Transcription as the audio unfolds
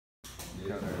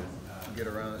kind of get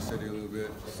around the city a little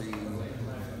bit, see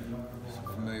some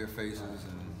familiar faces,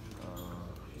 and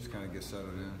just kind of get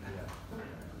settled in.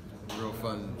 Real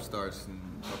fun starts in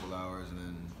a couple hours, and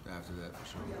then after that, for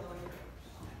sure.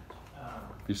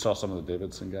 You saw some of the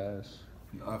Davidson guys?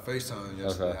 FaceTime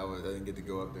yesterday. Okay. I didn't get to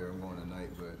go up there. I'm going tonight,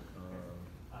 but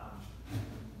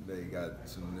they got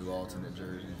some new alternate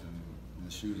jerseys and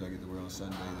the shoes I get to wear on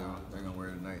Sunday. They're gonna wear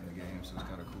it tonight in the game, so it's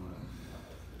kind of cool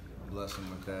to bless them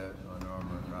with that. Under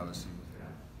Armour, obviously,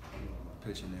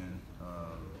 pitching in.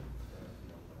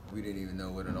 We didn't even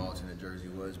know what an alternate jersey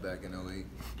was back in '08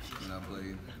 when I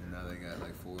played, and now they got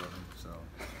like 4 of them. So.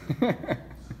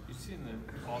 You seen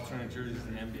the alternate jerseys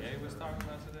the NBA was talking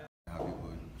about today? How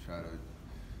people try to,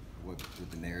 what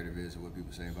the narrative is or what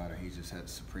people say about it. He just had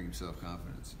supreme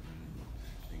self-confidence,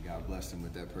 and God blessed him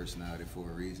with that personality for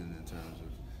a reason in terms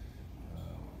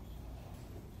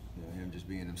of him just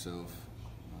being himself,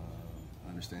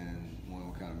 understanding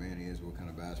what kind of man he is, what kind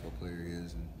of basketball player he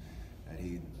is, and that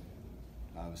he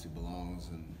obviously belongs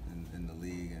in the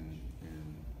league and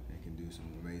can do some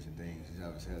amazing things. He's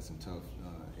obviously had some tough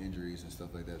injuries and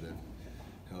stuff like that that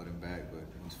held him back, but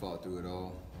he's fought through it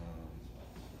all.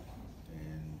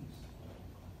 And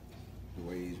the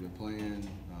way he's been playing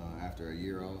after a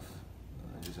year off,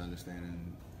 just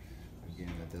understanding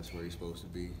again that that's where he's supposed to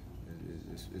be.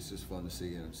 It's just fun to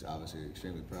see, and I'm obviously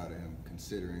extremely proud of him,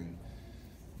 considering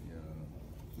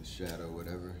the shadow,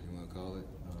 whatever you want to call it,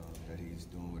 that he's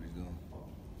doing what he's doing.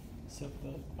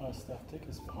 Steph, take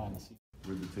us behind the scenes.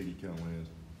 Where'd the ticket count land?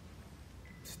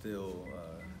 Still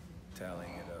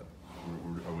tallying it up.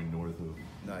 Are we north of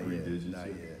Not three yet, digits? not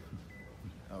yet.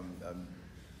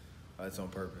 That's on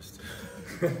purpose.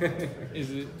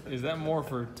 Is that more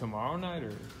for tomorrow night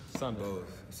or Sunday? Both.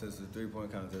 Since the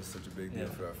three-point contest is such a big deal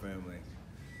for our family,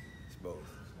 it's both.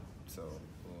 So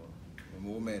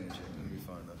we'll manage it. It'll be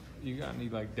fun though. You got any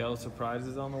like Dell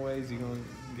surprises on the way? Is you gonna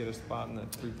get a spot in the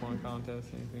 3-point contest,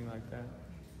 anything like that?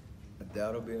 I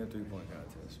doubt it'll be in a three-point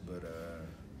contest, but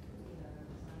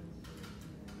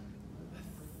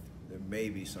there may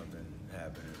be something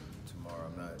happening tomorrow.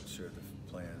 I'm not sure if the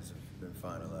plans have been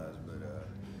finalized, but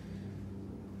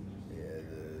yeah,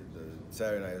 the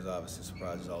Saturday night is obviously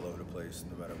surprises all over the place,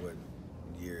 no matter what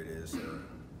year it is. So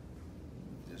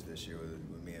just this year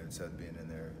with me and Seth being in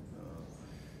there,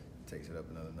 takes it up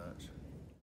another notch.